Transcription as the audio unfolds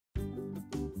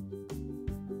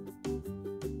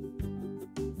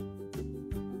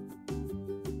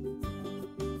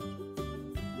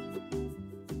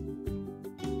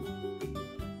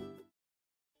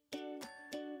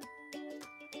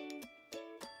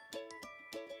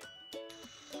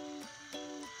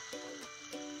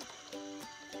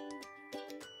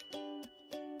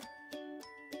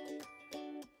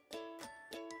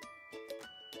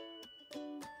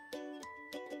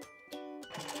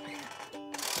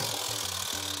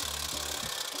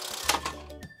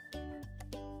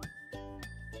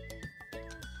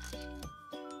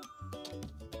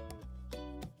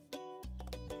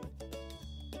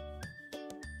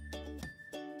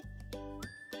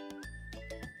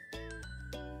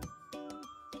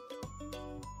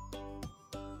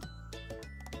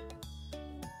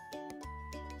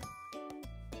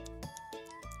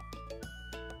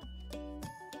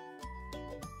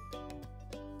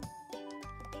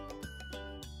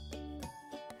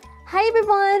Hi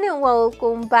everyone,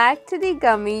 welcome back to the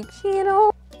Gummy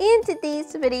channel. In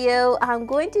today's video, I'm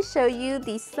going to show you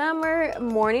the summer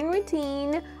morning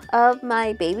routine of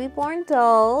my baby born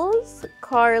dolls,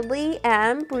 Carly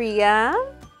and Bria.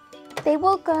 They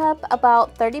woke up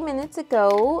about 30 minutes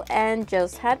ago and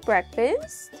just had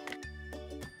breakfast.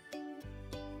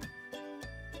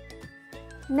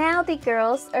 Now the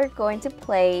girls are going to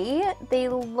play. They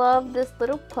love this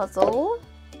little puzzle.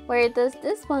 Where does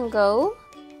this one go?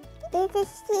 This is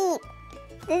sheep.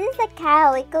 This is a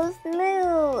cow. It goes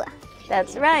moo.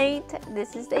 That's right.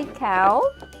 This is a cow.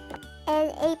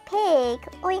 And a pig.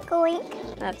 Oink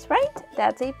oink. That's right.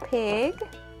 That's a pig.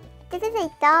 This is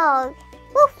a dog.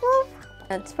 Woof woof.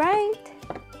 That's right.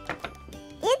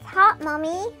 It's hot,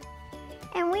 Mommy.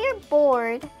 And we're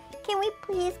bored. Can we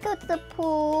please go to the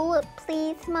pool,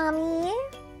 please, Mommy?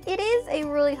 It is a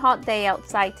really hot day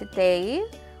outside today,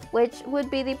 which would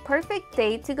be the perfect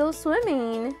day to go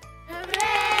swimming.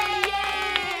 Hooray!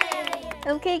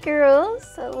 Okay, girls,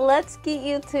 let's get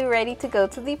you two ready to go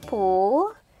to the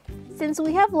pool. Since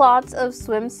we have lots of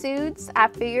swimsuits, I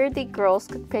figured the girls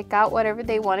could pick out whatever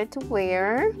they wanted to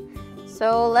wear.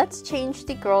 So let's change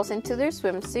the girls into their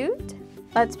swimsuit.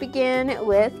 Let's begin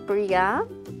with Bria.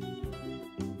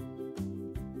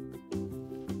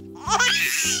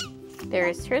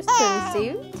 There's her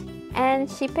swimsuit. And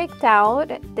she picked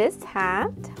out this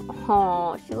hat.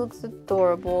 Oh, she looks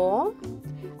adorable.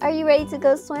 Are you ready to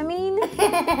go swimming?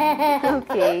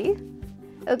 Okay.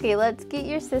 Okay, let's get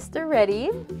your sister ready.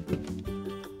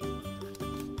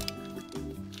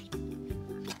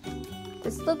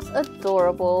 This looks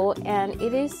adorable and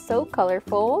it is so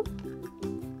colorful.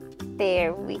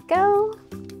 There we go.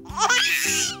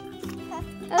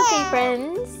 Okay,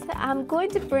 friends, I'm going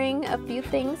to bring a few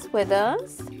things with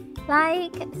us,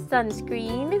 like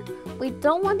sunscreen. We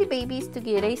don't want the babies to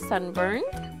get a sunburn.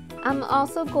 I'm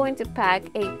also going to pack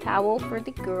a towel for the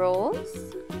girls.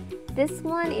 This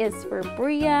one is for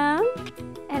Bria,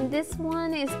 and this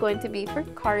one is going to be for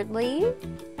Carly.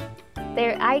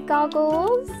 Their eye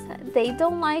goggles. They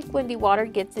don't like when the water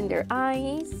gets in their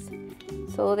eyes,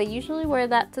 so they usually wear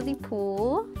that to the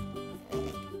pool.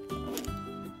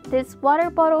 This water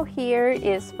bottle here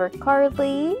is for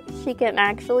Carly. She can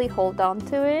actually hold on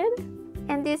to it.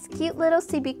 And this cute little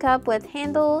sippy cup with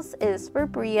handles is for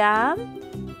Bria.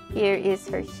 Here is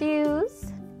her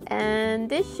shoes. And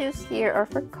these shoes here are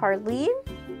for Carly.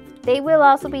 They will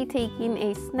also be taking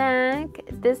a snack.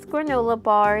 This granola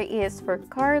bar is for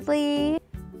Carly.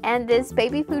 And this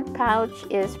baby food pouch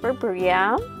is for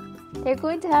Bria. They're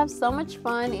going to have so much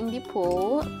fun in the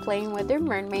pool playing with their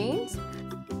mermaids.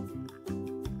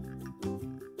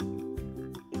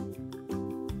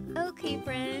 Okay,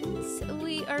 friends,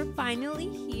 we are finally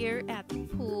here at the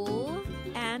pool,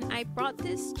 and I brought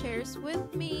these chairs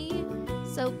with me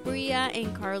so Bria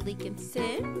and Carly can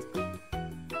sit.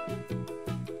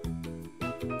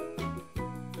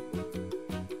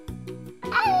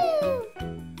 Oh!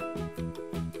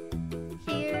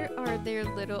 Here are their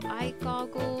little eye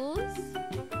goggles.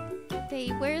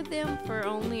 They wear them for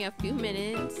only a few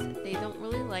minutes. They don't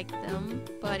really like them,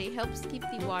 but it helps keep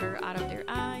the water out of their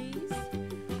eyes.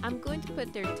 I'm going to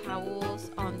put their towels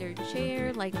on their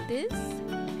chair like this.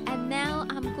 And now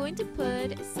I'm going to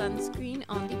put sunscreen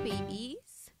on the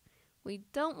babies. We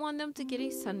don't want them to get a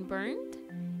sunburn.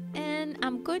 And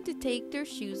I'm going to take their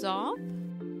shoes off.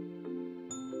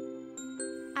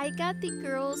 I got the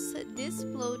girls this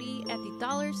floaty at the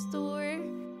dollar store.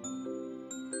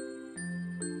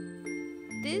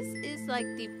 This is like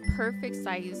the perfect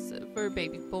size for a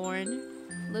baby born.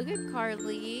 Look at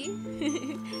Carly.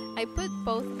 I put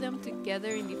both of them together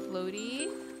in the floaty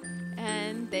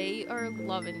and they are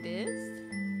loving this.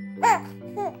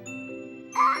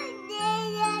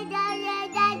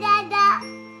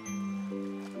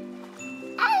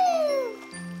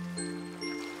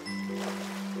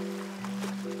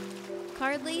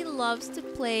 Carly loves to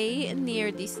play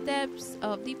near the steps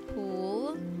of the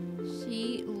pool.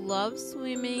 She loves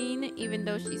swimming even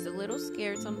though she's a little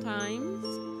scared sometimes.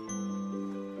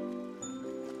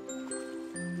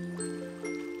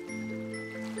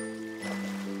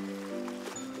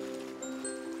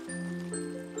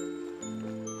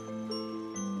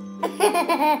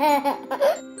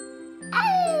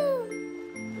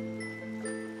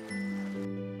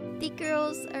 The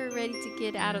girls are ready to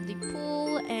get out of the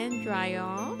pool and dry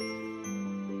off.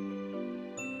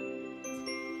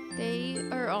 They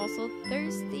are also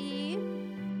thirsty.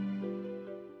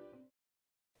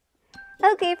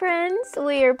 Okay, friends,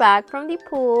 we are back from the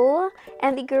pool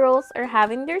and the girls are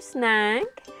having their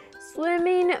snack.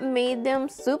 Swimming made them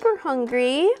super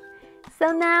hungry.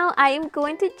 So now I am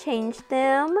going to change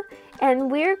them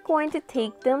and we're going to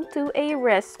take them to a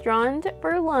restaurant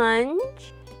for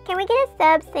lunch. Can we get a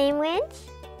sub sandwich?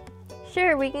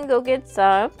 Sure, we can go get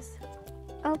subs.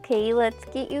 Okay, let's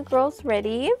get you girls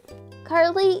ready.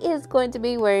 Carly is going to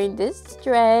be wearing this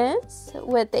dress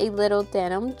with a little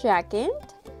denim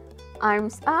jacket.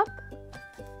 Arms up.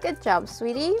 Good job,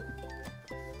 sweetie.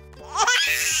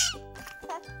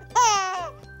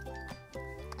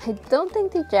 I don't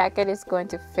think the jacket is going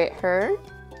to fit her,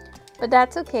 but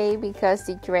that's okay because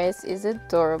the dress is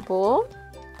adorable.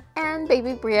 And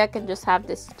baby Bria can just have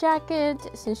this jacket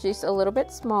since she's a little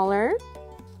bit smaller.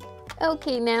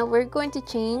 Okay, now we're going to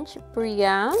change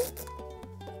Bria.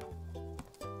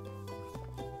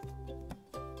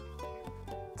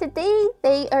 Today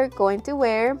they are going to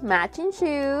wear matching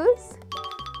shoes.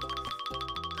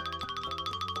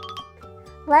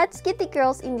 Let's get the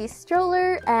girls in the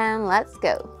stroller and let's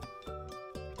go.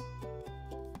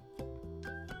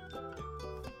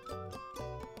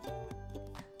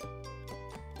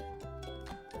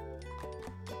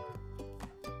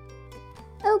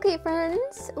 Okay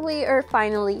friends, we are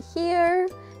finally here.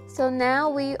 So now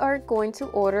we are going to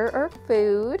order our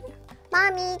food.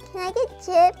 Mommy, can I get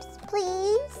chips,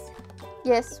 please?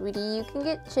 Yes, sweetie, you can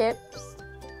get chips.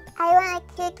 I want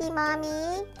a cookie,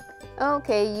 Mommy.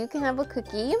 Okay, you can have a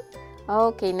cookie.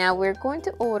 Okay, now we're going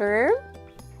to order.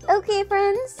 Okay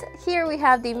friends, here we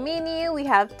have the menu. We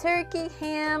have turkey,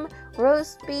 ham,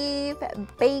 roast beef,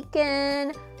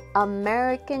 bacon,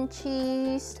 American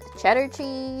cheese, cheddar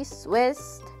cheese,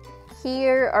 Swiss.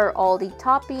 Here are all the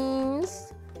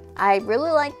toppings. I really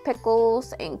like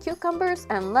pickles and cucumbers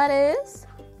and lettuce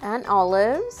and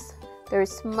olives.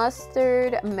 There's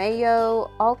mustard,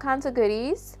 mayo, all kinds of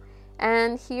goodies.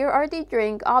 And here are the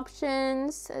drink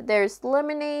options. There's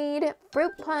lemonade,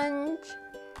 fruit punch.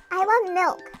 I want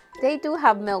milk. They do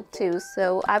have milk too,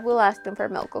 so I will ask them for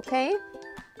milk, okay?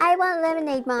 I want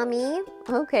lemonade, Mommy.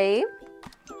 Okay.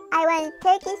 I want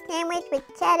a turkey sandwich with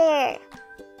cheddar.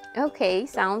 Okay,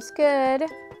 sounds good.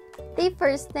 The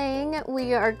first thing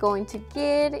we are going to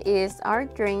get is our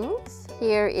drinks.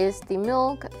 Here is the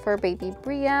milk for baby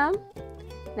Bria.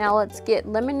 Now let's get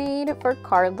lemonade for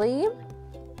Carly.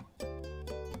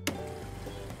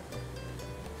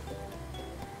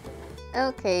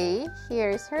 Okay,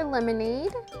 here's her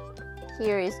lemonade.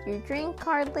 Here is your drink,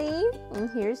 Carly. And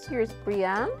here's yours,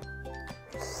 Bria.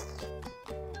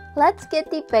 Let's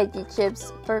get the veggie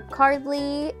chips for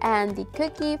Carly and the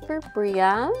cookie for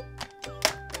Bria.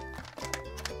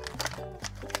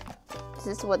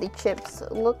 This is what the chips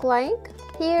look like.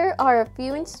 Here are a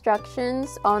few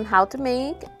instructions on how to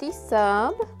make the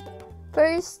sub.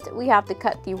 First, we have to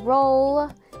cut the roll.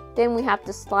 Then we have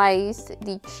to slice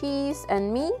the cheese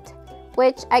and meat,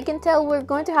 which I can tell we're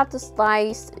going to have to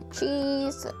slice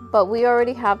cheese, but we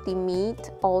already have the meat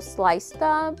all sliced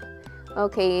up.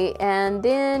 Okay, and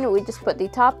then we just put the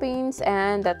toppings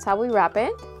and that's how we wrap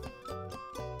it.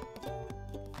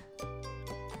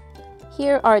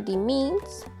 Here are the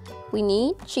meats. We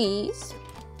need cheese.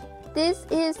 This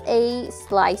is a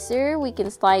slicer. We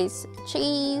can slice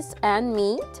cheese and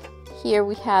meat. Here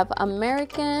we have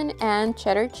American and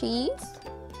cheddar cheese.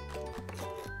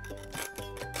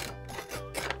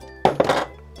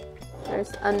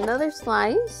 There's another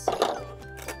slice.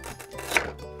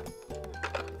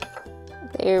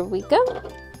 There we go.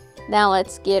 Now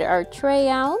let's get our tray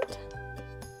out.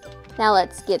 Now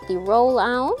let's get the roll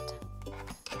out.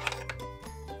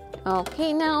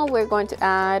 Okay, now we're going to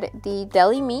add the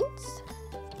deli meats.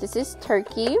 This is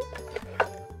turkey.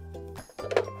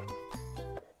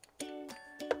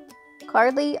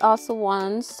 Carly also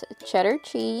wants cheddar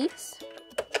cheese.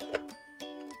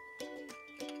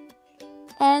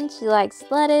 And she likes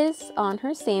lettuce on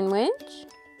her sandwich.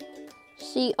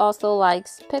 She also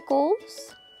likes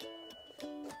pickles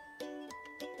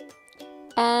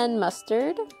and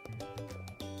mustard.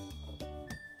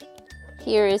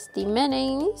 Here is the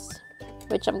mayonnaise,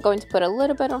 which I'm going to put a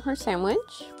little bit on her sandwich.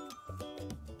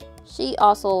 She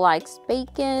also likes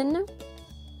bacon,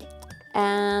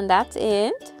 and that's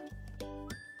it.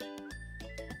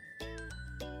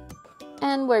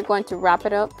 And we're going to wrap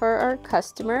it up for our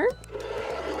customer.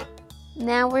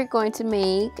 Now we're going to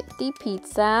make the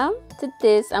pizza. To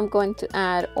this, I'm going to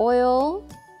add oil.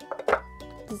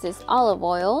 This is olive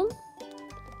oil.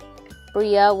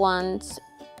 Bria wants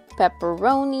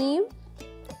pepperoni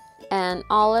and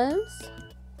olives.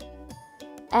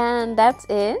 And that's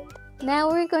it.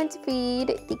 Now we're going to feed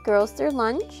the girls their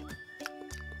lunch.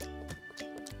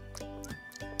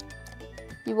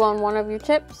 You want one of your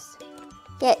chips?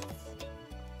 Yes.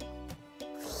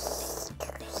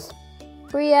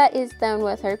 Bria is done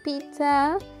with her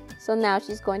pizza. So now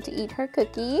she's going to eat her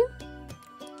cookie.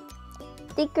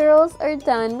 The girls are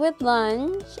done with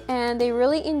lunch and they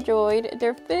really enjoyed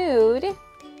their food. It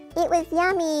was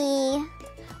yummy.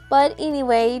 But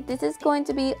anyway, this is going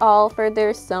to be all for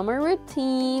their summer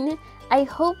routine. I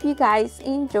hope you guys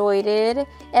enjoyed it.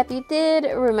 If you did,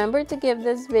 remember to give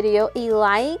this video a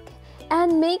like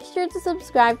and make sure to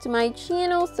subscribe to my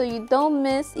channel so you don't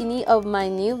miss any of my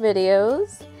new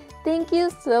videos. Thank you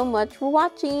so much for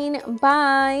watching.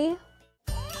 Bye!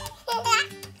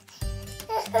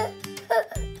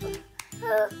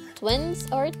 Twins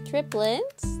or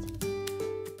triplets?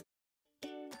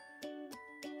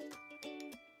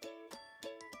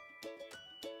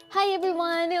 Hi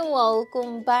everyone, and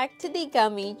welcome back to the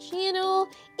Gummy channel.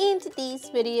 In today's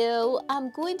video,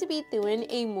 I'm going to be doing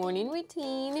a morning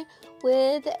routine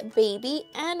with baby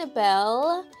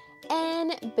Annabelle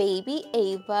and baby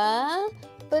Ava.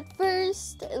 But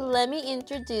first, let me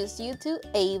introduce you to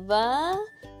Ava.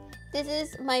 This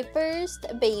is my first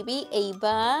baby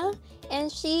Ava, and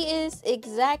she is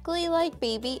exactly like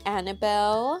baby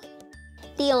Annabelle.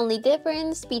 The only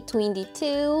difference between the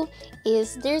two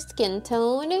is their skin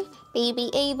tone.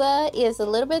 Baby Ava is a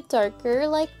little bit darker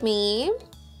like me,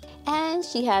 and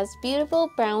she has beautiful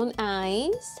brown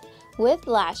eyes with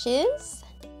lashes.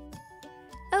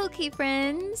 Okay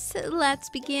friends, let's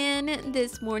begin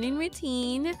this morning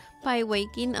routine by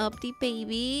waking up the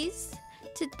babies.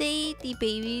 Today the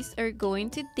babies are going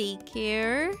to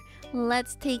daycare.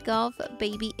 Let's take off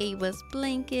baby Ava's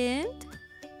blanket.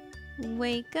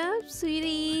 Wake up,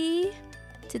 sweetie.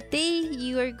 Today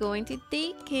you are going to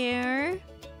daycare.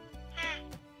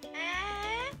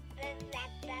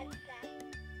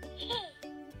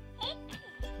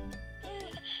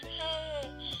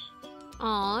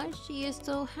 Aw, she is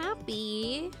so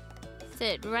happy.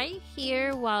 Sit right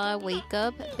here while I wake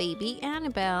up baby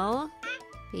Annabelle.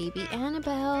 Baby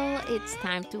Annabelle, it's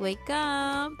time to wake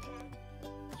up.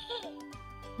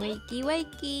 Wakey,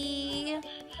 wakey.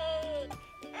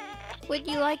 Would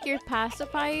you like your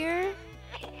pacifier?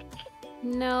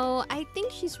 No, I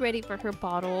think she's ready for her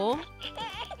bottle.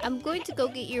 I'm going to go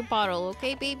get your bottle,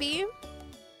 okay, baby?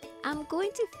 I'm going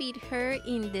to feed her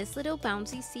in this little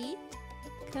bouncy seat.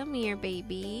 Come here,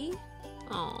 baby.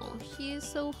 Oh, she is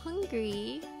so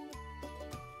hungry.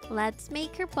 Let's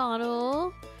make her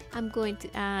bottle. I'm going to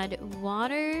add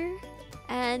water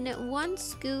and 1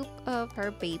 scoop of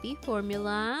her baby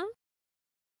formula.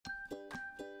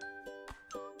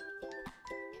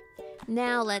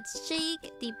 Now let's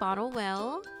shake the bottle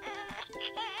well.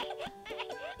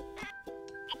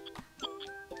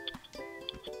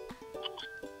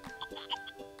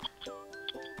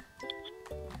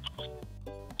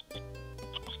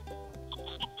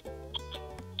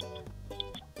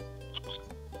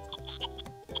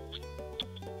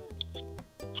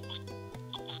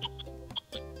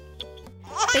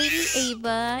 Baby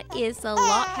Ava is a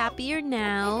lot happier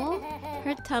now.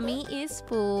 Her tummy is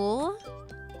full.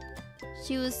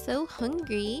 She was so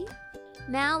hungry.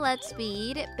 Now let's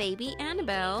feed baby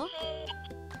Annabelle.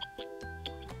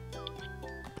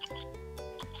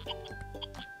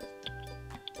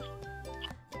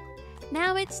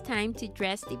 Now it's time to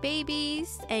dress the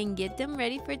babies and get them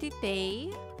ready for the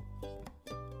day.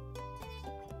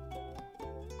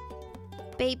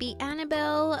 Baby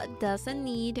Annabelle doesn't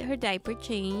need her diaper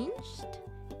changed.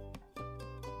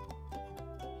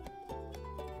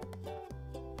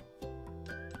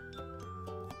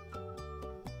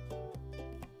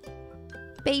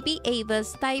 Baby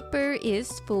Ava's diaper is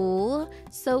full,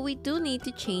 so we do need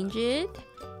to change it.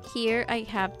 Here I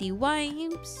have the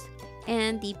wipes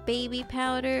and the baby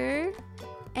powder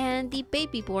and the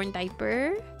baby born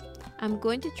diaper. I'm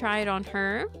going to try it on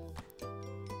her.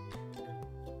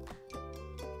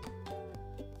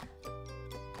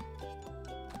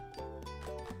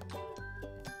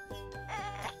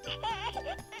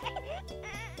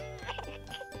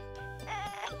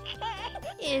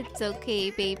 It's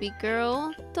okay, baby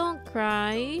girl. Don't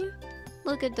cry.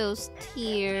 Look at those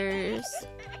tears.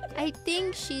 I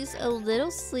think she's a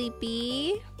little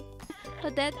sleepy,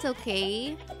 but that's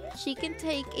okay. She can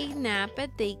take a nap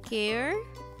at daycare.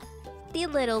 The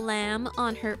little lamb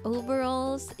on her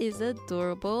overalls is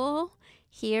adorable.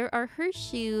 Here are her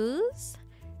shoes.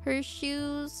 Her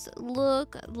shoes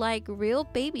look like real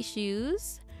baby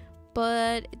shoes,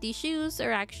 but the shoes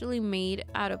are actually made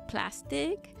out of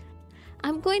plastic.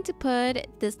 I'm going to put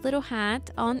this little hat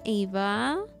on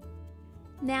Ava.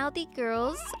 Now the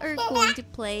girls are going to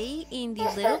play in the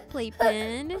little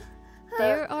playpen.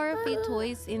 There are a few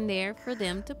toys in there for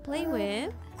them to play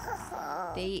with.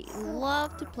 They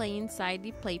love to play inside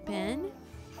the playpen.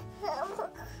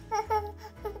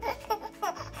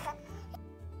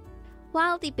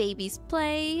 While the babies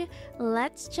play,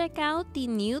 let's check out the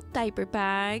new diaper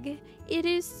bag. It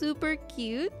is super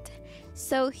cute.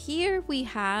 So here we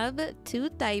have 2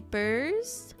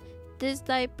 diapers. These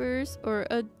diapers are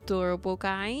adorable,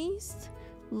 guys.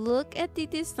 Look at the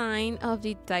design of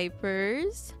the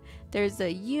diapers. There's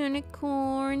a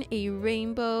unicorn, a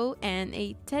rainbow, and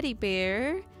a teddy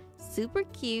bear. Super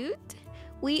cute.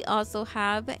 We also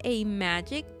have a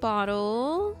magic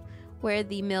bottle where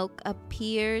the milk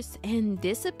appears and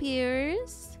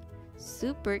disappears.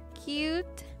 Super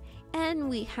cute. And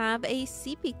we have a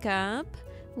sippy cup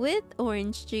with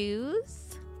orange juice.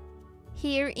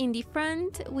 Here in the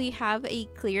front, we have a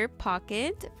clear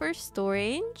pocket for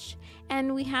storage,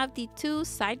 and we have the 2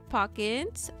 side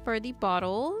pockets for the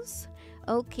bottles.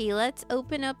 Okay, let's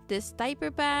open up this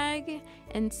diaper bag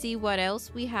and see what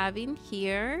else we have in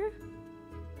here.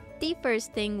 The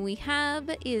first thing we have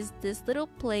is this little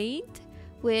plate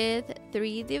with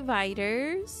 3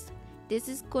 dividers. This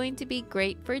is going to be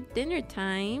great for dinner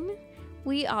time.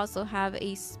 We also have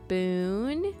a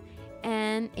spoon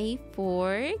and a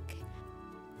fork.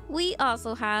 We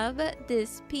also have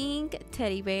this pink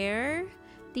teddy bear.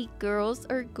 The girls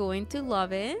are going to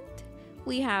love it.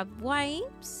 We have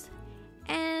wipes,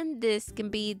 and this can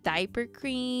be diaper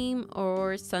cream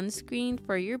or sunscreen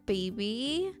for your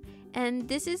baby. And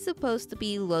this is supposed to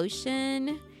be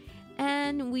lotion.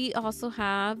 And we also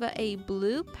have a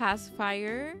blue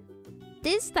pacifier.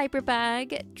 This diaper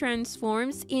bag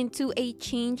transforms into a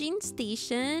changing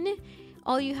station.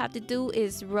 All you have to do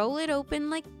is roll it open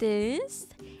like this,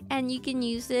 and you can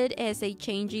use it as a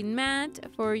changing mat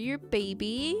for your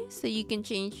baby, so you can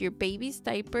change your baby's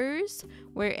diapers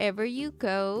wherever you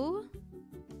go.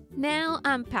 Now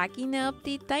I'm packing up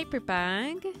the diaper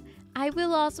bag. I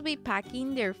will also be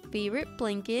packing their favorite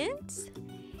blankets.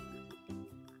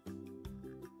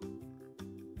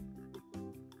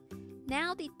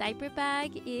 Now the diaper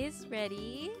bag is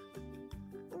ready.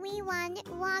 We want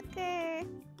walker.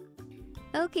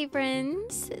 Okay,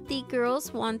 friends, the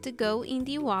girls want to go in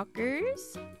the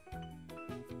walkers.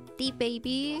 The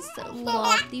babies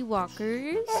love the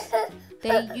walkers.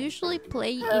 They usually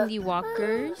play in the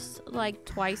walkers like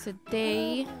twice a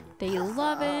day. They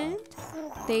love it.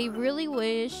 They really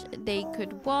wish they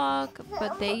could walk,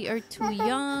 but they are too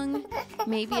young.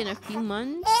 Maybe in a few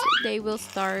months they will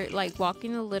start like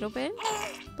walking a little bit.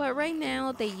 But right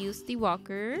now they use the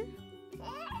walker.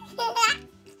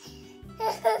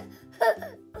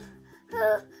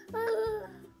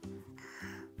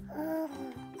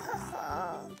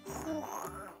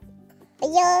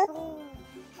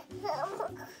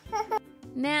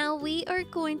 Now we are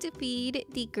going to feed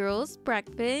the girls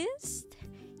breakfast.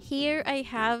 Here I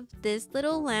have this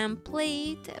little lamb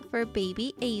plate for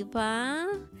baby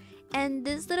Ava. And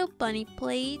this little bunny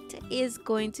plate is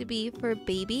going to be for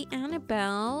baby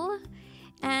Annabell.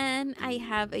 And I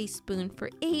have a spoon for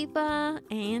Ava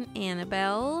and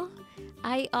Annabell.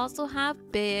 I also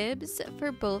have bibs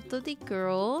for both of the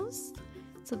girls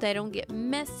so they don't get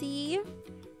messy.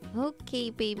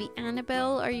 Okay, baby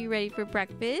Annabell, are you ready for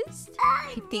breakfast?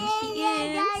 I think she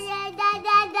is.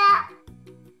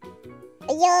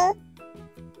 Yeah.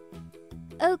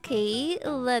 Okay,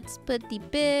 let's put the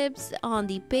bibs on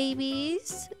the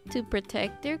babies to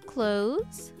protect their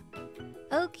clothes.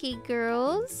 Okay,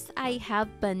 girls, I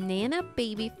have banana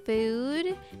baby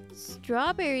food,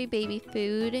 strawberry baby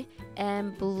food,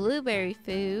 and blueberry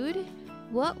food.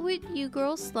 What would you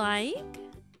girls like?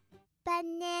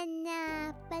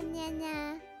 Banana.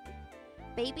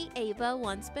 Baby Ava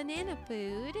wants banana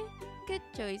food. Good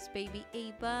choice, baby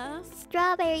Ava.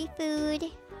 Strawberry food.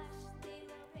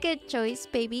 Good choice,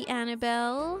 baby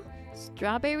Annabell.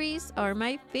 Strawberries are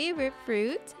my favorite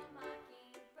fruit.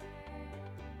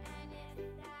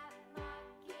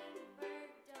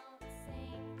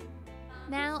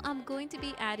 Now I'm going to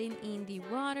be adding in the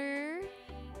water.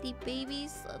 The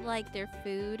babies like their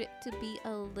food to be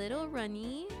a little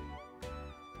runny.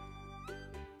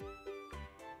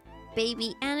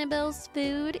 Baby Annabell's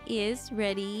food is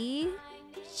ready.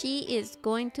 She is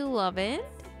going to love it.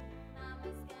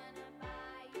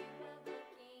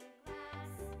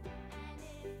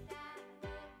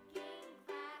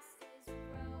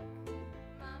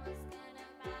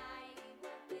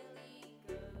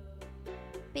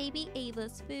 Baby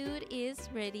Ava's food is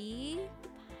ready.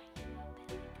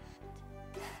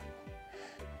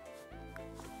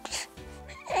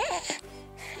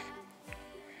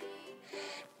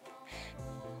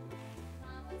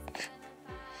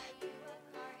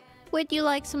 Would you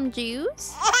like some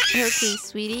juice? Okay,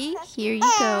 sweetie, here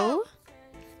you go.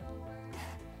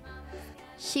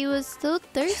 She was so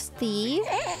thirsty.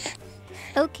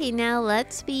 Okay, now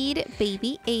let's feed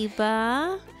baby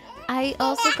Ava. I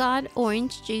also got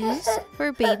orange juice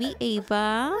for baby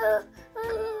Ava.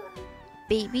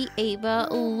 Baby Ava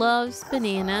loves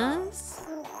bananas.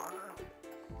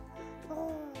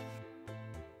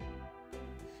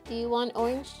 Do you want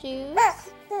orange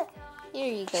juice?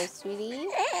 Here you go, sweetie.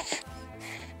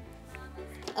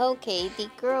 Okay, the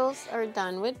girls are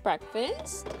done with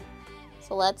breakfast.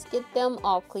 So let's get them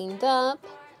all cleaned up.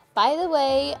 By the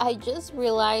way, I just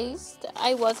realized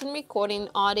I wasn't recording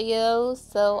audio,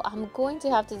 so I'm going to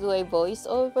have to do a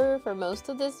voiceover for most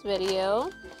of this video,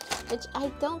 which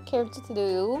I don't care to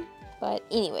do. But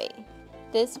anyway,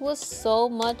 this was so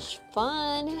much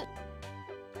fun.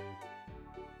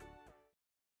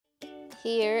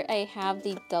 Here I have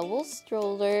the double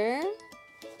stroller,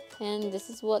 and this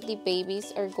is what the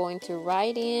babies are going to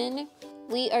ride in.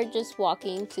 We are just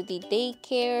walking to the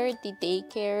daycare. The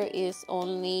daycare is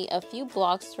only a few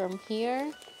blocks from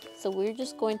here, so we're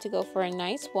just going to go for a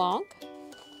nice walk.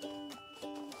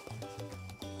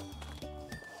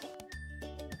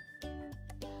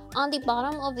 On the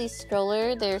bottom of the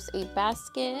stroller, there's a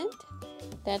basket.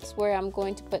 That's where I'm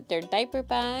going to put their diaper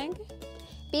bag.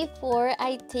 Before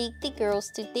I take the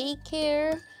girls to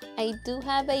daycare, I do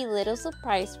have a little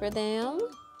surprise for them.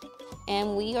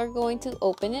 And we are going to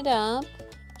open it up.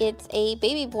 It's a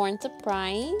baby born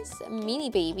surprise, mini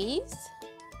babies.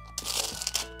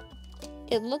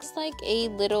 It looks like a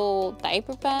little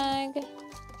diaper bag.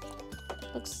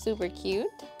 Looks super cute.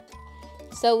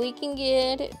 So we can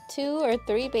get 2 or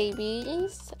 3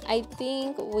 babies. I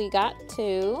think we got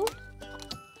 2.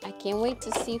 I can't wait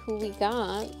to see who we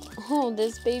got. Oh,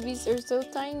 these babies are so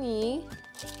tiny.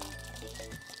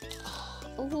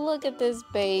 Look at this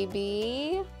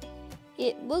baby.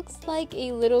 It looks like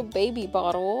a little baby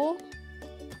bottle.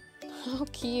 How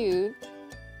cute.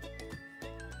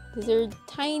 These are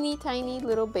tiny, tiny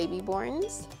little baby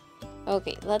borns.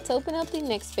 Okay, let's open up the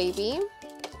next baby.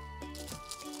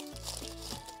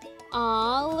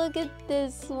 Aw, look at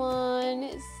this one.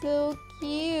 It's so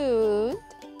cute.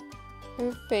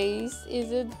 Her face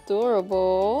is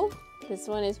adorable. This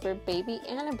one is for baby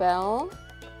Annabell.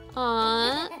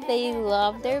 Aw, they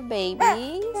love their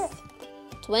babies.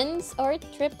 Twins or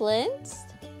triplets.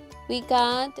 We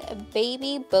got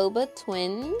baby boba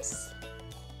twins.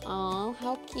 Oh,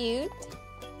 how cute.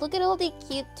 Look at all the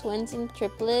cute twins and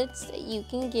triplets you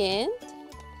can get.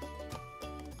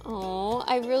 Oh,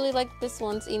 I really like this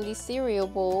one's in the cereal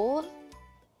bowl.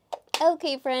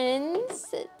 Okay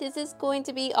friends, this is going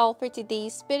to be all for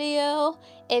today's video.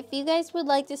 If you guys would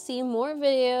like to see more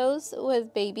videos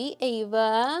with baby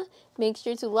Ava, make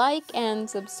sure to like and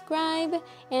subscribe.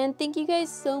 And thank you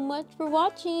guys so much for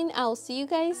watching. I'll see you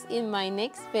guys in my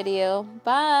next video.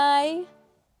 Bye!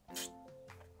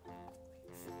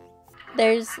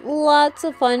 There's lots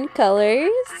of fun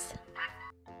colors.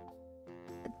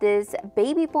 This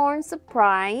baby born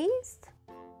surprise.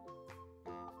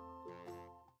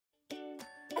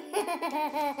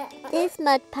 This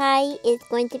mud pie is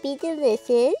going to be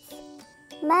delicious.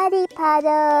 Muddy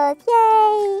puddles,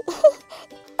 yay!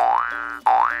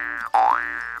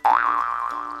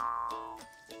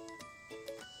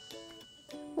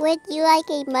 Would you like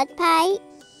a mud pie?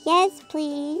 Yes,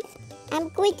 please. I'm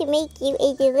going to make you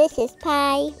a delicious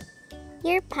pie.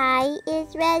 Your pie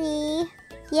is ready.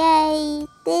 Yay!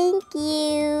 Thank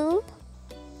you.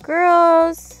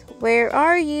 Girls, where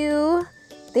are you?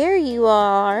 There you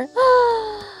are.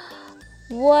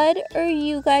 What are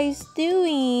you guys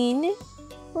doing?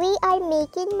 We are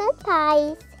making mud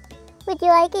pies. Would you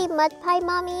like a mud pie,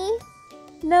 Mommy?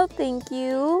 No, thank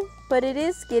you. But it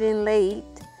is getting late.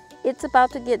 It's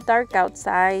about to get dark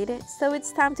outside, so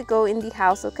it's time to go in the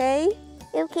house, okay?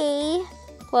 Okay.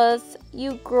 Plus,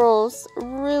 you girls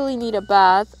really need a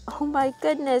bath. Oh my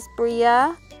goodness,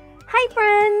 Bria. Hi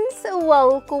friends!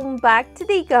 Welcome back to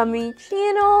the Gummy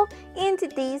channel. In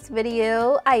today's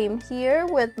video, I am here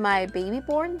with my baby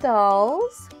born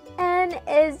dolls. And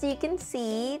as you can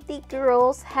see, the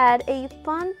girls had a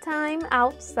fun time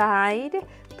outside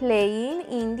playing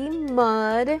in the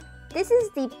mud. This is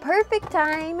the perfect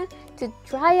time to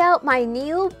try out my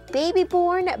new baby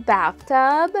born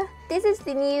bathtub. This is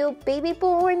the new baby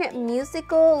born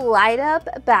musical light up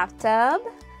bathtub.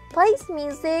 Plays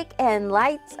music and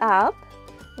lights up.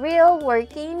 Real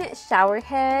working shower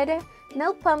head.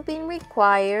 No pumping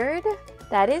required.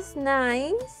 That is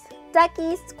nice.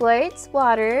 Ducky squirts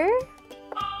water.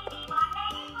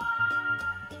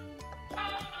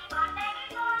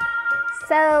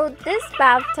 So this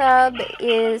bathtub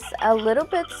is a little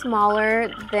bit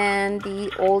smaller than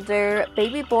the older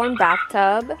baby born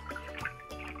bathtub.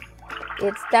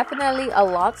 It's definitely a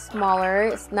lot smaller.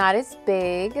 It's not as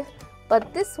big,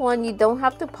 but this one you don't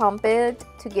have to pump it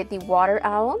to get the water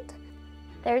out.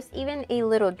 There's even a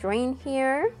little drain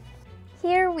here.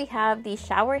 Here we have the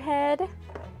shower head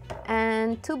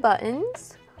and 2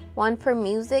 buttons, one for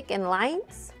music and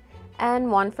lights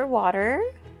and one for water.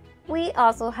 We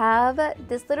also have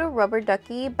this little rubber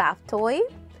ducky bath toy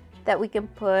that we can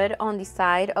put on the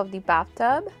side of the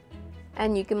bathtub,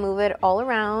 and you can move it all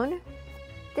around.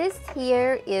 This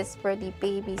here is for the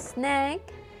baby's neck.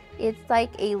 It's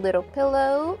like a little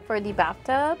pillow for the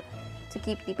bathtub to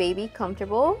keep the baby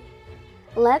comfortable.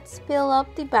 Let's fill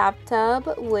up the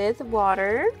bathtub with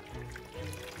water.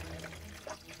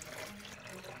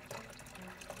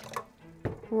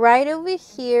 Right over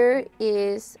here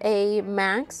is a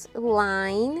max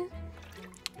line,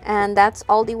 and that's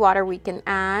all the water we can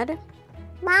add.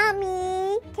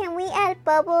 Mommy, can we add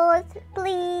bubbles,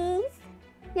 please?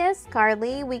 Yes,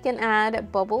 Carly, we can add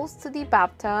bubbles to the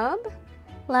bathtub.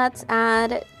 Let's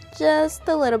add just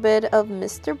a little bit of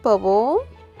Mr. Bubble.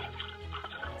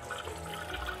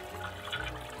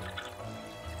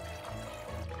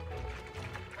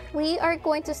 We are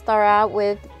going to start out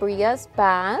with Bria's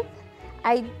bath.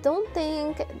 I don't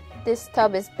think this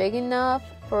tub is big enough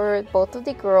for both of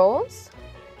the girls.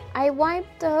 I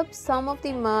wiped up some of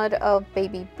the mud of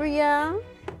baby Bria,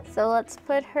 so let's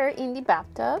put her in the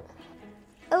bathtub.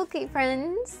 Okay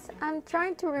friends, I'm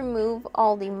trying to remove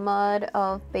all the mud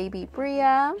of baby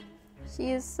Bria.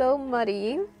 She is so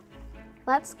muddy.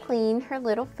 Let's clean her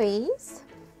little face.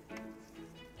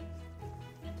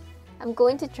 I'm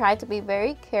going to try to be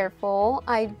very careful.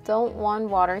 I don't want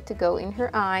water to go in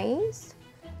her eyes.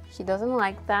 She doesn't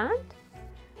like that.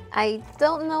 I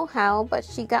don't know how, but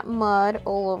she got mud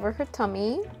all over her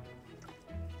tummy.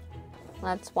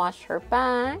 Let's wash her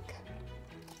back.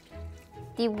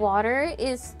 The water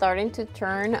is starting to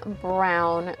turn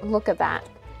brown. Look at that.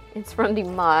 It's from the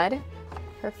mud.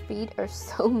 Her feet are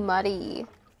so muddy.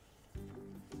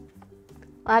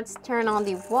 Let's turn on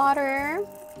the water.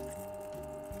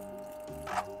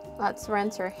 Let's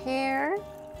rinse her hair.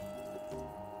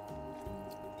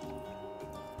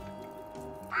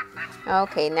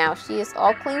 Okay, now she is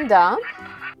all cleaned up.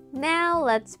 Now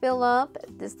let's fill up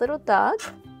this little duck.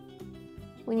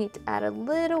 We need to add a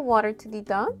little water to the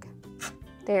duck.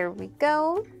 There we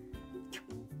go.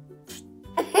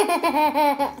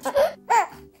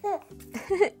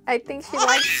 I think she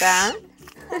likes that.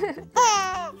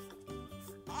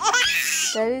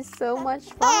 That is so much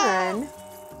fun.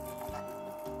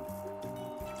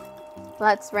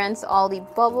 Let's rinse all the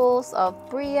bubbles of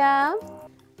Bria.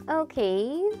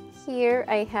 Okay, here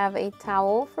I have a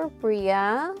towel for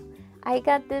Bria. I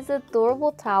got this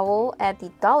adorable towel at the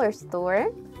dollar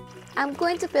store. I'm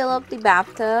going to fill up the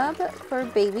bathtub for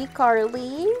baby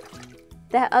Carly.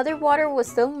 That other water was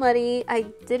so muddy, I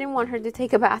didn't want her to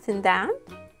take a bath in that.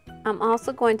 I'm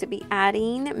also going to be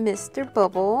adding Mr.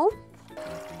 Bubble.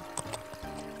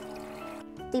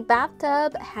 The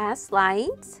bathtub has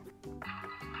lights.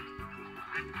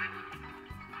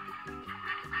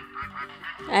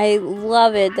 I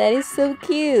love it. That is so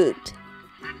cute.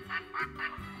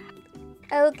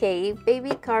 Okay,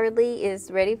 baby Carly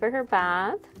is ready for her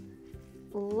bath.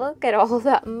 Look at all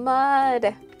that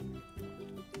mud.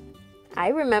 I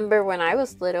remember when I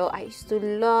was little, I used to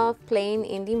love playing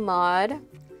in the mud.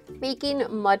 Making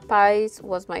mud pies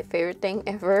was my favorite thing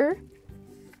ever.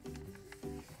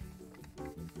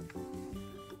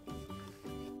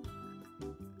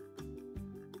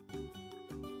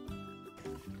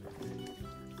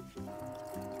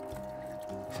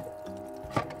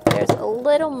 There's a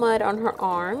little mud on her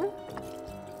arm.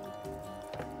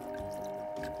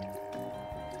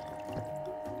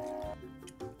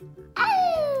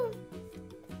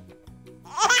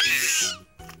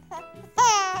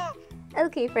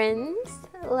 Okay friends,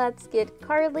 let's get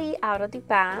Carly out of the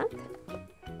bath.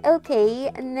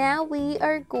 Okay, now we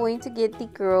are going to get the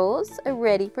girls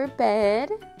ready for bed.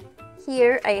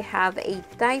 Here I have a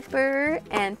diaper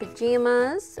and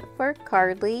pajamas for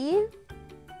Carly.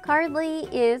 Carly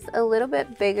is a little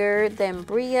bit bigger than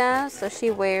Bria, so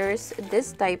she wears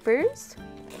these diapers.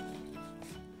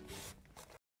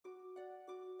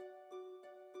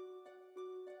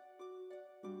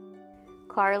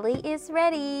 Carly is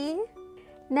ready.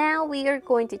 Now we are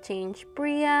going to change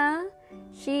Bria.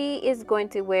 She is going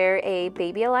to wear a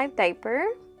Baby Alive diaper.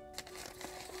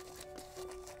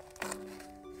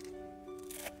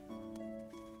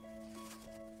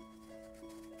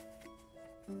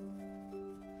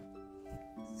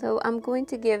 So I'm going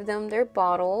to give them their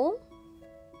bottle.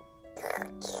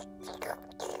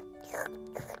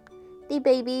 The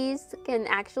babies can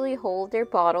actually hold their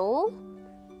bottle.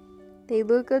 They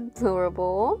look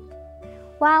adorable.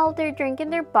 While they're drinking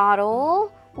their bottle,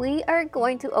 we are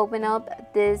going to open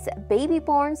up this baby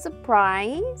born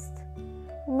surprise.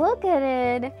 Look at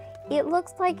it. It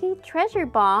looks like a treasure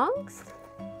box.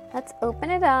 Let's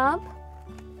open it up.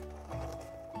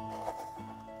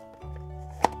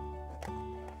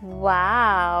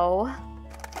 Wow.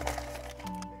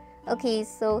 Okay,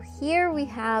 so here we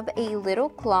have a little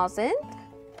closet.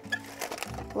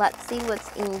 Let's see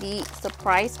what's in the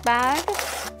surprise bag.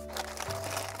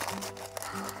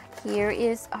 Here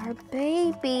is our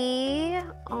baby.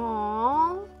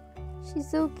 Aww, she's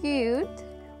so cute.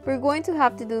 We're going to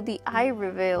have to do the eye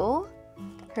reveal.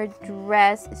 Her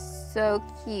dress is so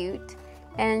cute.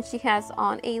 And she has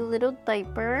on a little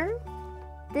diaper.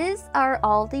 These are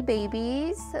all the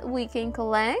babies we can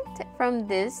collect from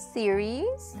this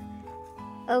series.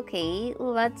 Okay,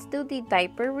 let's do the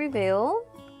diaper reveal.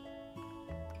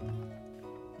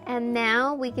 And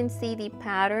now we can see the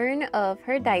pattern of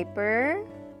her diaper.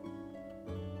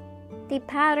 The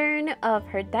pattern of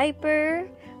her diaper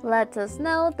lets us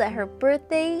know that her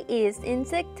birthday is in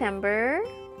September.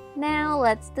 Now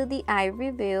let's do the eye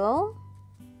reveal.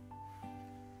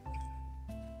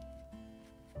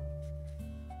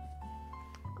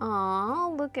 Aw,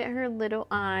 look at her little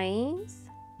eyes.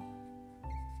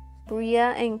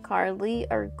 Bria and Carly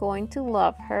are going to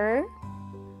love her.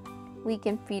 We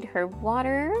can feed her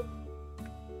water.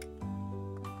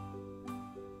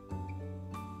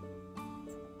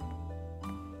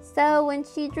 So when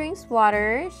she drinks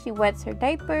water, she wets her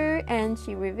diaper and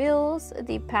she reveals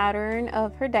the pattern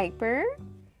of her diaper.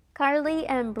 Carly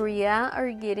and Bria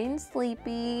are getting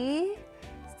sleepy.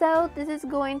 So this is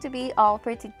going to be all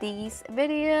for today's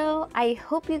video. I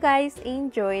hope you guys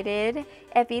enjoyed it.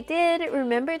 If you did,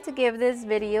 remember to give this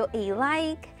video a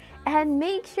like and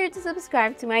make sure to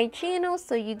subscribe to my channel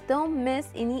so you don't miss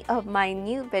any of my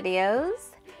new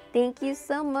videos. Thank you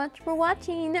so much for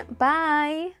watching.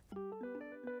 Bye!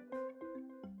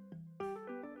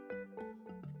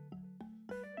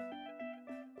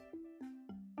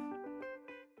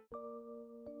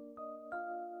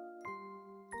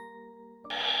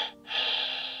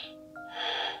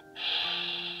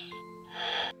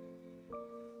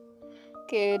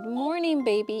 Good morning,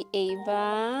 baby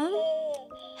Ava.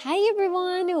 Hi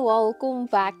everyone, welcome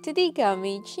back to the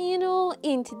Gummy channel.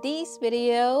 In today's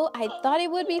video, I thought it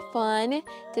would be fun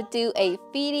to do a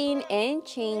feeding and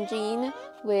changing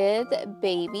with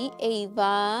baby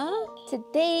Ava.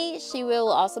 Today, she will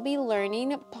also be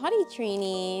learning potty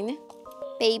training.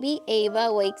 Baby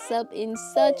Ava wakes up in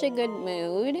such a good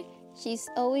mood. She's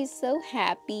always so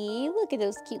happy. Look at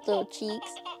those cute little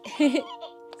cheeks.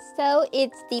 So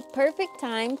it's the perfect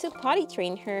time to potty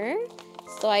train her.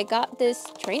 So I got this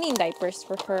training diapers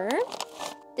for her.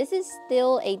 This is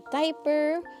still a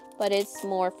diaper, but it's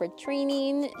more for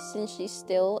training since she's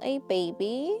still a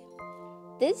baby.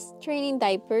 These training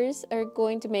diapers are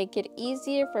going to make it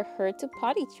easier for her to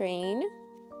potty train.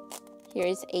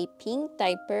 Here's a pink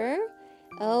diaper.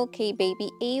 Okay, baby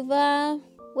Ava,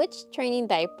 which training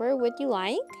diaper would you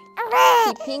like?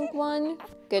 The pink one,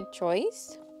 good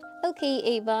choice. Okay,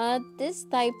 Ava, these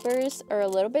diapers are a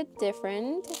little bit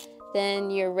different than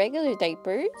your regular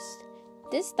diapers.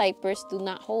 These diapers do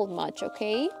not hold much,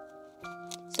 okay?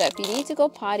 So if you need to go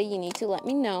potty, you need to let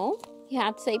me know. You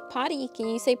have to say potty. Can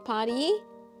you say potty?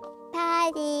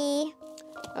 Potty.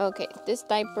 Okay, this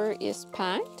diaper is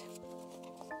packed.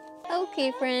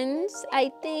 Okay, friends,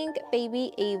 I think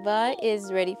baby Ava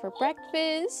is ready for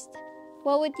breakfast.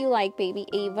 What would you like, baby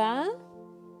Ava?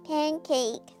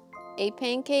 Pancake. A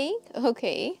pancake?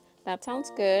 Okay, that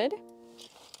sounds good.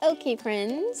 Okay,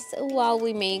 friends, while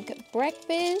we make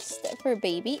breakfast for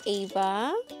baby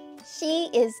Ava, she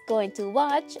is going to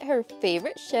watch her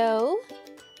favorite show,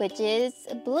 which is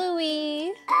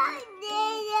Bluey.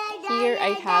 Here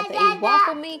I have a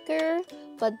waffle maker,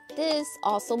 but this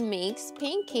also makes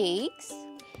pancakes.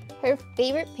 Her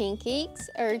favorite pancakes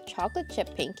are chocolate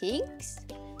chip pancakes,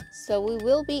 so we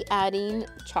will be adding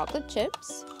chocolate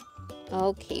chips.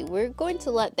 Okay, we're going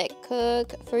to let that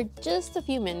cook for just a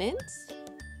few minutes.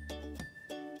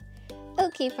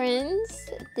 Okay, friends,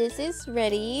 this is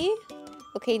ready.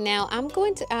 Okay, now I'm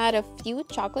going to add a few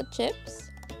chocolate chips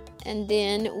and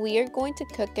then we are going to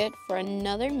cook it for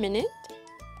another minute.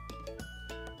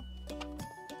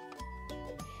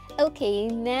 Okay,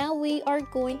 now we are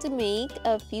going to make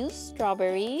a few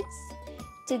strawberries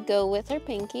to go with our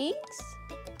pancakes.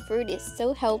 Fruit is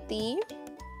so healthy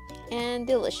and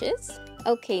delicious.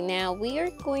 Okay, now we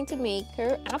are going to make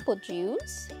her apple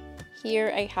juice.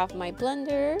 Here I have my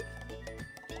blender.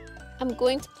 I'm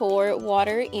going to pour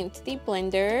water into the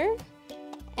blender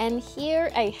And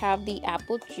here I have the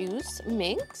apple juice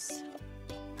mix.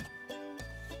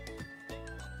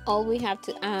 All we have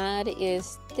to add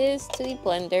is this to the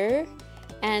blender,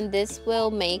 and this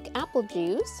will make apple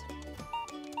juice.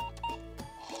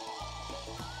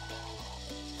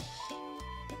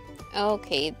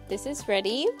 Okay, this is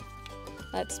ready.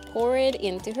 Let's pour it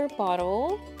into her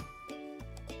bottle.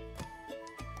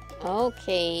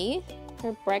 Okay,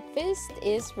 her breakfast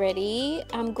is ready.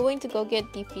 I'm going to go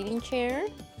get the feeding chair.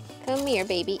 Come here,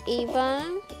 baby Ava.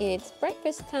 It's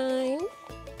breakfast time.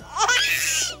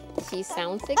 She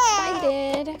sounds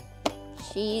excited.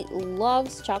 She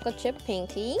loves chocolate chip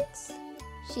pancakes.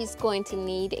 She's going to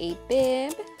need a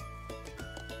bib.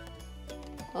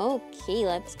 Okay,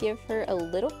 let's give her a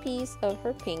little piece of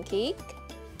her pancake.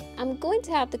 I'm going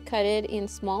to have to cut it in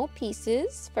small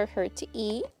pieces for her to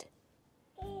eat.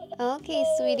 Okay,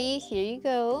 sweetie, here you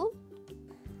go.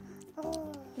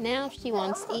 Now she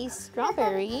wants a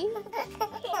strawberry.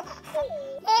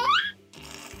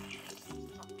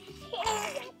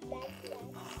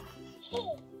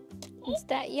 Is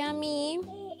that yummy?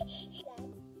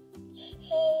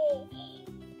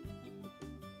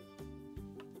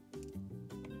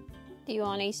 Do you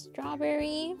want a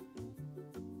strawberry?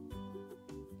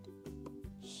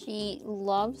 She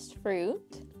loves fruit.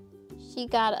 She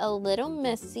got a little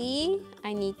messy.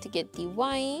 I need to get the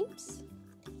wipes.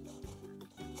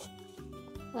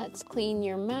 Let's clean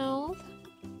your mouth.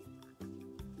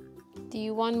 Do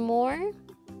you want more?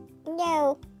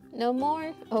 No. No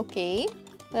more? Okay.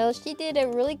 Well, she did a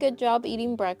really good job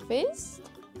eating breakfast.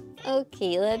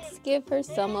 Okay, let's give her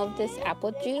some of this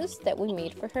apple juice that we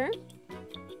made for her.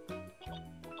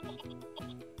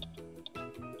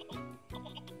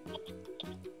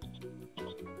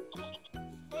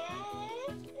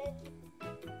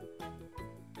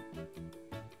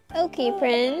 Okay,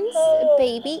 friends,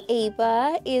 baby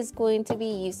Ava is going to be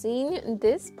using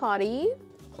this potty.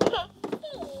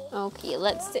 Okay,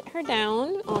 let's sit her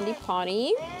down on the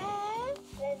potty.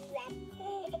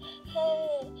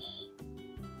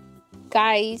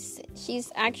 Guys,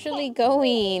 she's actually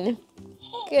going.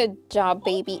 Good job,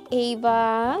 baby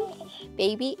Ava.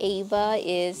 Baby Ava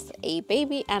is a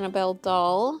baby Annabelle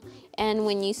doll, and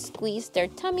when you squeeze their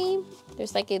tummy,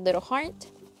 there's like a little heart.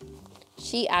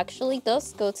 She actually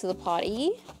does go to the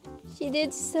potty. She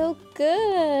did so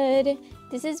good.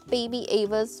 This is baby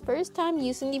Ava's first time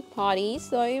using the potty,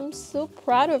 so I am so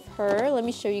proud of her. Let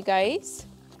me show you guys.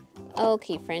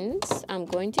 Okay, friends, I'm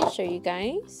going to show you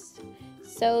guys.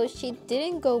 So she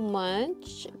didn't go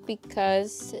much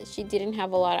because she didn't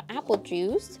have a lot of apple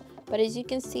juice, but as you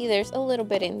can see, there's a little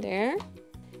bit in there.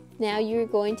 Now you're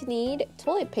going to need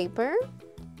toilet paper.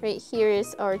 Right here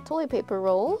is our toilet paper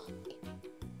roll.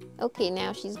 Okay,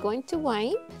 now she's going to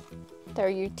wipe. Throw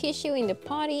your tissue in the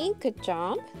potty. Good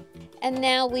job. And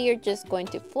now we are just going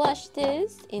to flush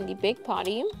this in the big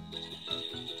potty.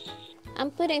 I'm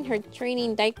putting her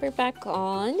training diaper back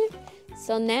on.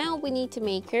 So now we need to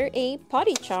make her a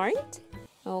potty chart.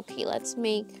 Okay, let's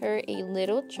make her a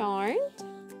little chart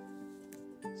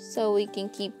so we can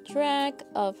keep track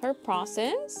of her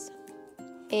process.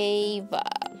 Ava.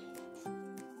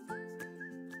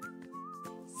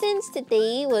 Since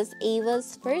today was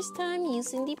Ava's first time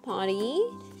using the potty,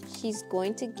 she's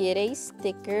going to get a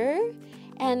sticker,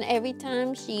 and every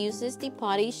time she uses the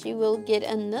potty, she will get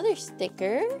another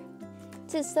sticker.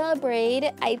 To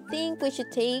celebrate, I think we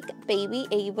should take baby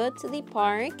Ava to the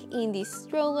park in the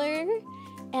stroller,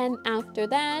 and after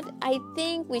that, I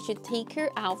think we should take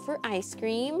her out for ice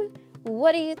cream.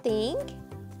 What do you think?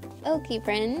 Okay,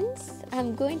 friends,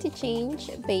 I'm going to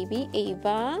change baby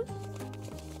Ava.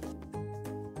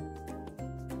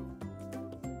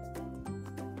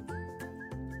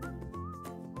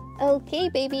 Okay,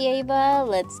 baby Ava,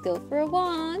 let's go for a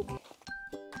walk.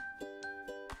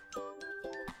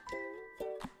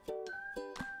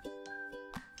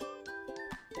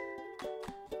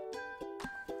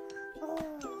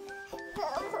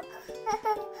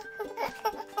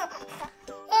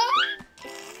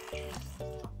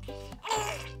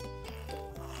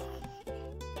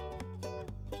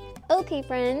 Okay,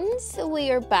 friends, we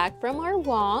are back from our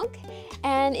walk,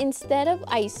 and instead of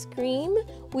ice cream,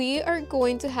 we are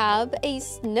going to have a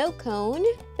snow cone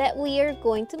that we are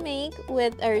going to make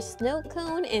with our snow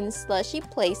cone and slushy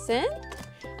playset.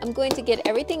 I'm going to get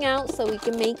everything out so we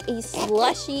can make a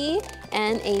slushy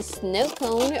and a snow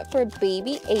cone for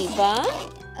baby Ava.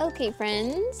 Okay,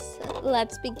 friends,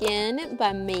 let's begin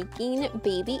by making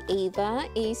baby Ava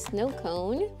a snow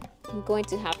cone. I'm going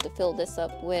to have to fill this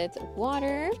up with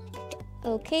water.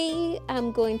 Okay,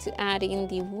 I'm going to add in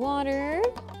the water.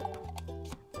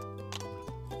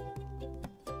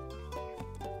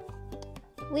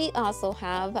 We also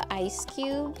have ice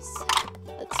cubes.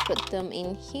 Let's put them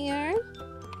in here.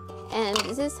 And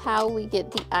this is how we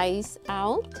get the ice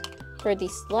out for the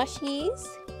slushies.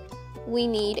 We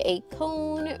need a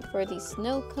cone for the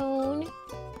snow cone.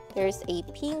 There's a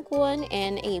pink one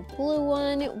and a blue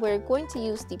one. We're going to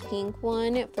use the pink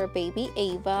one for baby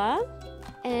Ava.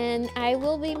 And I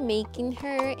will be making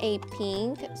her a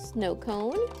pink snow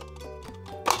cone.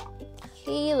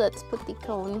 Okay, let's put the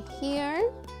cone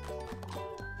here.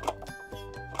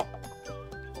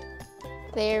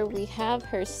 There we have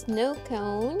her snow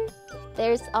cone.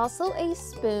 There's also a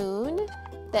spoon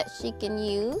that she can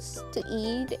use to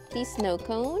eat the snow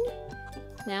cone.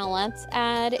 Now let's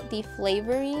add the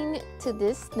flavoring to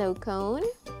this snow cone.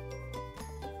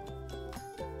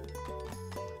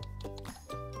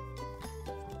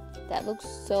 That looks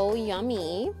so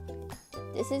yummy.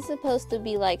 This is supposed to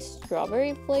be like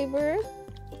strawberry flavor.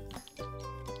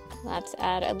 Let's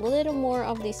add a little more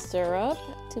of the syrup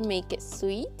to make it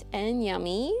sweet and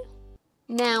yummy.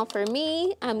 Now for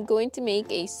me, I'm going to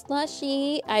make a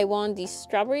slushie. I want the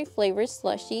strawberry flavor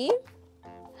slushie.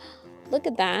 Look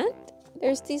at that.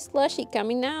 There's the slushie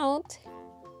coming out.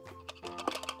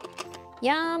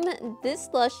 Yum! This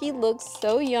slushie looks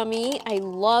so yummy. I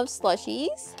love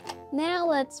slushies. Now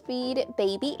let's feed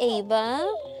baby Ava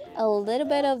a little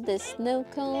bit of the snow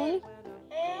cone.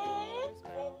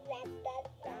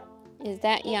 Is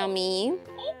that yummy?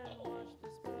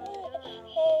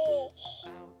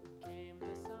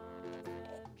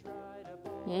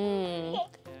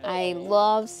 I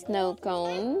love snow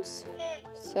cones.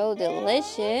 So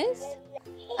delicious.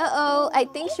 Uh-oh, I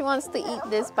think she wants to eat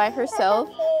this by herself.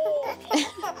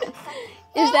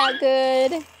 Is that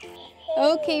good?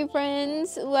 Okay,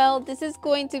 friends. Well, this is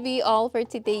going to be all for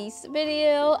today's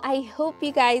video. I hope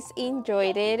you guys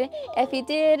enjoyed it. If you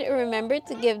did, remember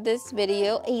to give this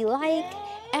video a like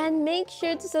and make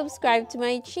sure to subscribe to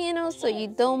my channel so you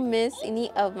don't miss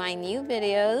any of my new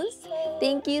videos.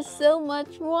 Thank you so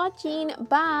much for watching.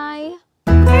 Bye!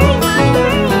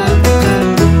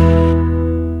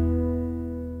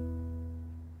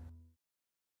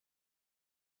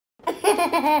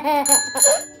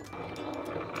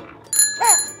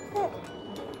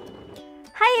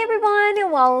 Hi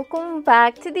everyone, welcome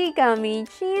back to the Gummy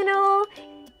channel.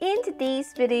 In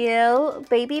today's video,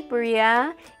 baby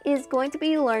Bria is going to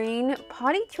be learning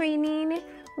potty training.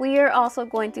 We are also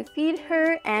going to feed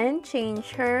her and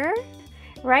change her.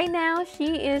 Right now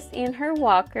she is in her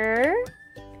walker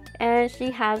and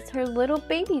she has her little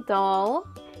baby doll.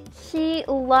 She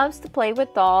loves to play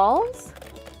with dolls.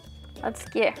 Let's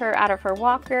get her out of her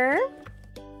walker.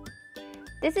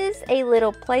 This is a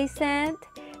little play set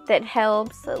that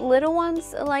helps little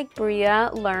ones like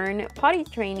Bria learn potty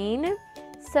training.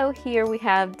 So here we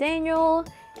have Daniel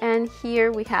and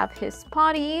here we have his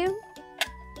potty.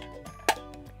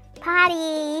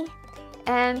 Potty.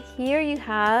 And here you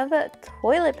have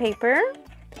toilet paper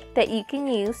that you can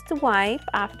use to wipe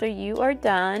after you are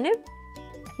done.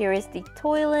 Here is the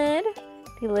toilet,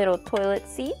 the little toilet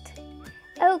seat.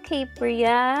 Okay,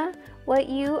 Bria, what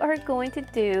you are going to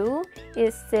do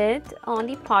is sit on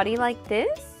the potty like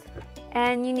this.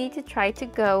 And you need to try to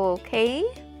go, okay?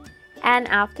 And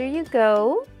after you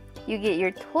go, you get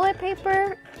your toilet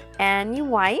paper and you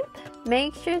wipe.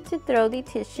 Make sure to throw the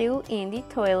tissue in the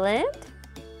toilet.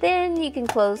 Then you can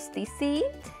close the seat.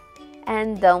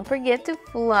 And don't forget to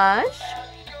flush.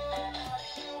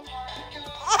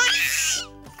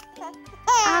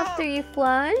 After you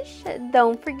flush,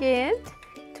 don't forget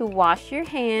to wash your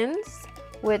hands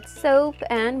with soap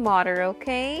and water,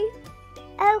 okay?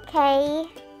 Okay.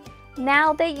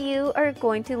 Now that you are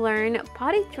going to learn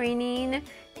potty training,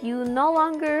 you no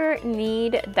longer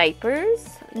need diapers.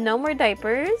 No more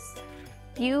diapers.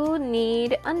 You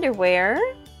need underwear.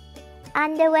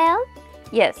 Underwear?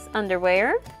 Yes,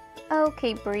 underwear.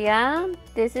 Okay, Bria,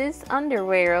 this is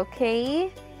underwear, okay?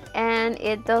 And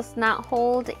it does not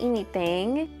hold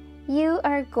anything. You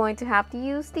are going to have to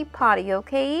use the potty,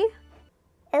 okay?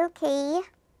 Okay.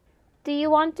 Do you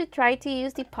want to try to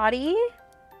use the potty?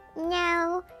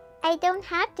 No, I don't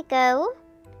have to go.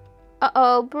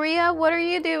 Uh-oh, Bria, what are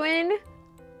you doing?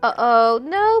 Uh-oh,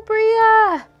 no,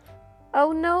 Bria!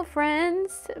 Oh no,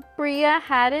 friends, Bria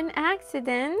had an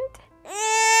accident.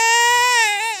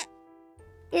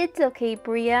 It's okay,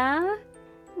 Bria.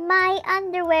 My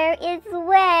underwear is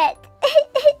wet.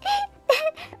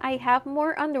 I have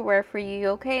more underwear for you,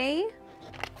 okay?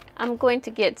 I'm going to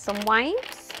get some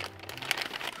wipes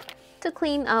to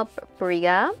clean up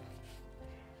Bria.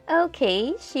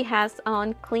 Okay, she has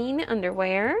on clean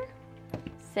underwear.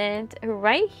 Sit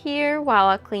right here while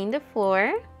I clean the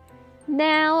floor.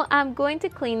 Now I'm going to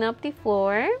clean up the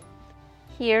floor.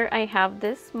 here I have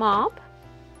this mop.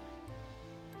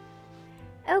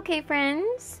 Okay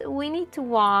friends, we need to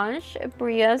wash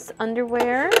Bria's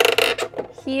underwear.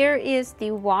 Here is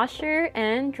the washer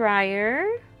and dryer.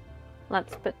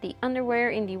 Let's put the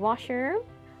underwear in the washer.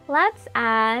 Let's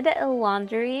add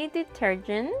laundry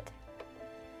detergent.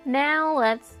 Now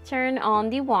let's turn on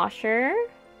the washer.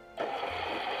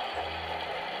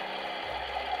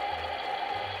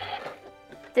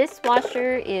 This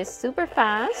washer is super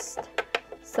fast,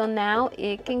 so now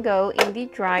it can go in the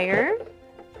dryer.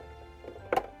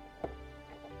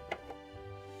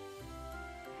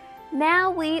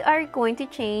 Now we are going to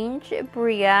change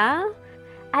Bria.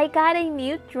 I got a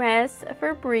new dress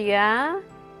for Bria.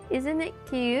 Isn't it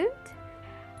cute?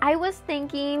 I was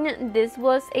thinking this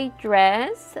was a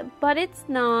dress, but it's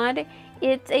not.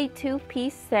 It's a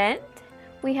two-piece set.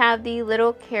 We have the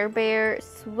little Care Bear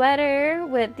sweater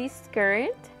with the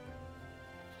skirt.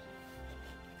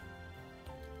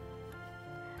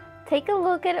 Take a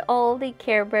look at all the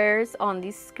Care Bears on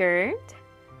the skirt.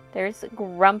 There's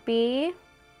Grumpy,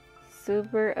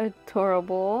 super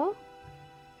adorable.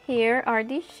 Here are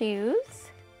the shoes.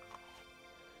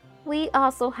 We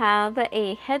also have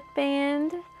a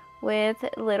headband with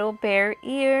little bear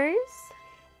ears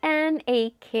and a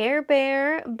Care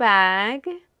Bear bag.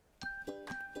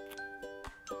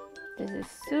 This is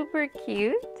super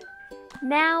cute.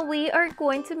 Now we are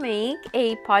going to make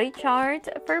a potty chart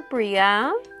for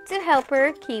Bria to help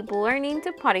her keep learning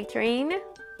to potty train.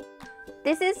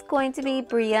 This is going to be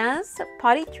Bria's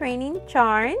potty training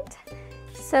chart.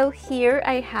 So here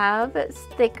I have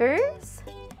stickers.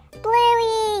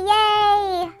 Bluey,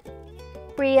 yay!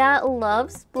 Bria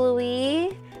loves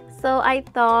Bluey, so I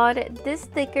thought these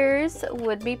stickers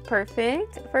would be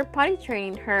perfect for potty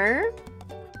training her.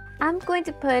 I'm going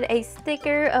to put a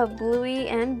sticker of Bluey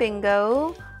and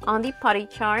Bingo on the potty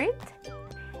chart.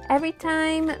 Every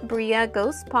time Bria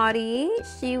goes potty,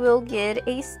 she will get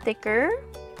a sticker.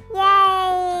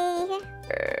 Yay!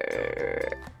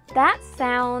 That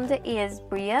sound is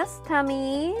Bria's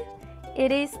tummy.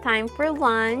 It is time for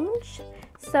lunch,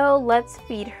 so let's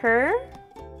feed her.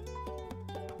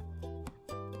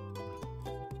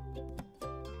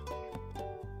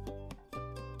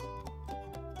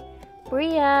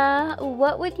 Bria,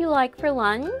 what would you like for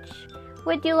lunch?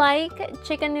 Would you like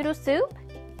chicken noodle soup?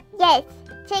 Yes,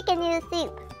 chicken noodle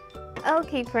soup.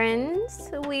 Okay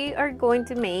friends, we are going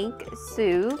to make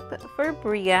soup for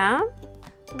Bria.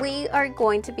 We are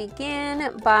going to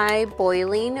begin by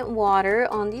boiling water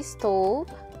on the stove.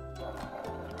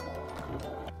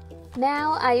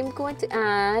 Now I am going to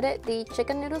add the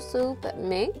chicken noodle soup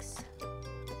mix.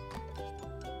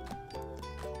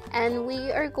 And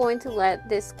we are going to let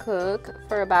this cook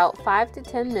for about 5 to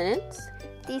 10 minutes.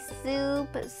 The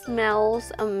soup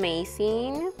smells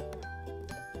amazing.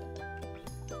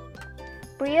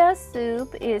 Bria's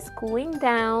soup is cooling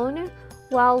down.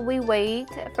 While we wait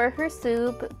for her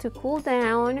soup to cool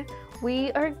down,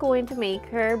 we are going to make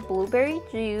her blueberry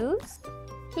juice.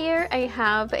 Here I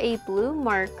have a blue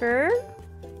marker.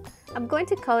 I'm going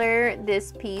to color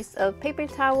this piece of paper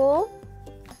towel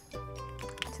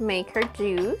to make her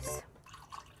juice.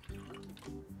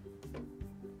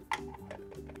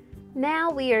 Now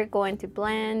we are going to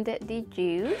blend the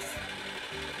juice.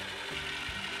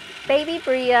 Baby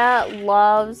Bria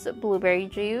loves blueberry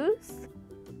juice.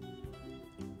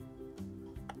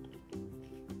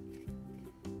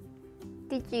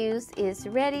 The juice is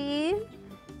ready.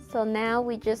 So now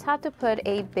we just have to put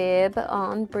a bib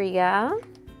on Bria.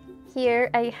 Here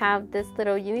I have this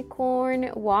little unicorn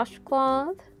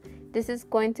washcloth. This is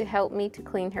going to help me to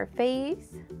clean her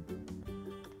face.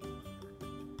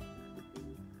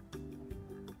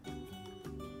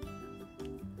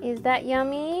 Is that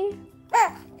yummy?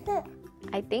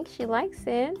 I think she likes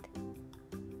it.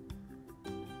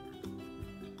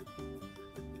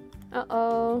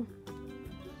 Uh-oh.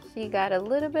 She got a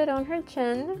little bit on her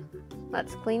chin.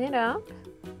 Let's clean it up.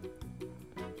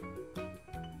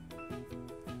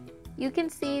 You can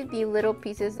see the little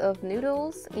pieces of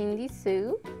noodles in the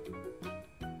soup.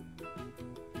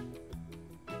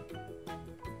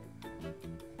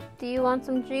 Do you want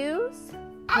some juice?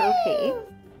 Okay.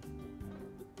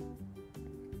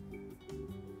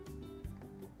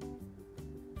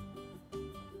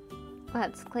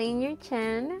 Let's clean your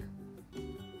chin.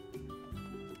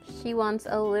 She wants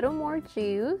a little more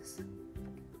juice.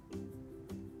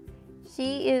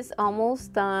 She is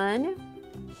almost done.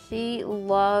 She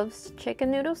loves chicken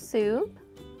noodle soup.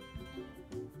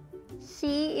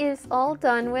 She is all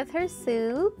done with her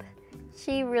soup.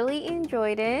 She really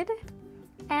enjoyed it.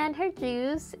 And her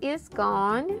juice is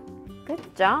gone.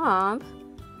 Good job.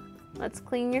 Let's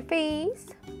clean your face.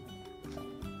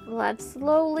 Let's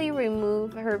slowly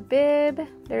remove her bib.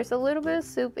 There's a little bit of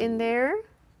soup in there.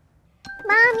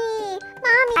 Mommy,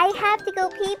 I have to go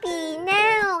pee-pee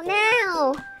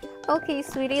now. Okay,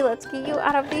 sweetie, let's get you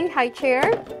out of the high chair.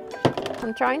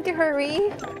 I'm trying to hurry.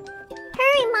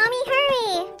 Hurry, Mommy,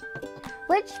 hurry.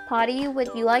 Which potty would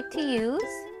you like to use?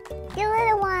 The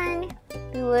little one.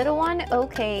 The little one,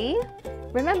 okay.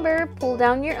 Remember, pull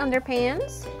down your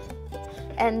underpants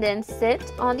and then sit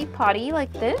on the potty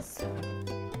like this.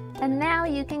 And now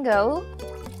you can go.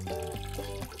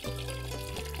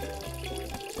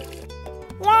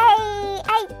 Yay!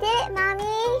 I did it,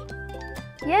 Mommy!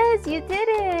 Yes, you did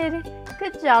it!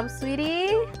 Good job,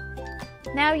 sweetie!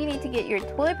 Now you need to get your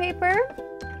toilet paper.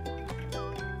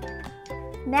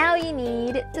 Now you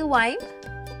need to wipe.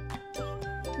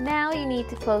 Now you need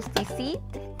to close the seat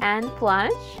and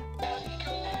flush.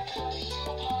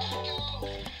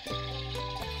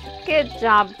 Good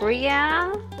job,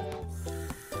 Bria!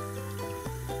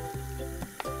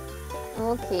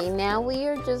 Okay, now we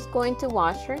are just going to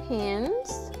wash our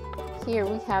hands. Here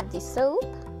we have the soap.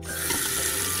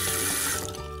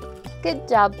 Good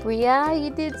job, Bria.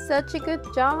 You did such a good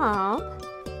job.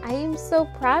 I am so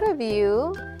proud of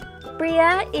you.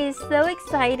 Bria is so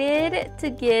excited to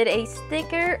get a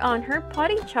sticker on her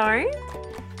potty chart.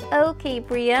 Okay,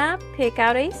 Bria, pick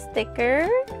out a sticker.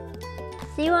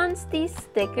 She wants the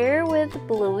sticker with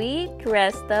Bluey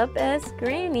dressed up as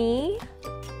Granny.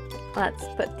 Let's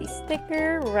put the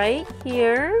sticker right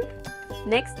here.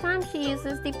 Next time she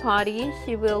uses the potty,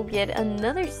 she will get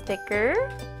another sticker.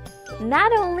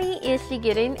 Not only is she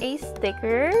getting a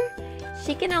sticker,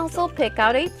 she can also pick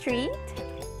out a treat.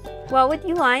 What would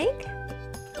you like?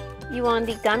 You want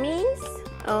the gummies?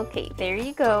 Okay, there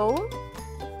you go.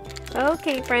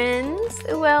 Okay, friends.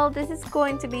 Well, this is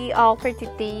going to be all for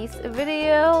today's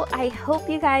video. I hope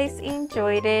you guys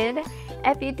enjoyed it.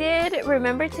 If you did,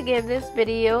 remember to give this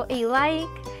video a like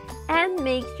and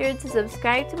make sure to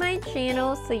subscribe to my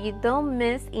channel so you don't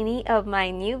miss any of my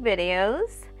new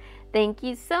videos. Thank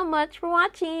you so much for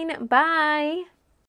watching. Bye!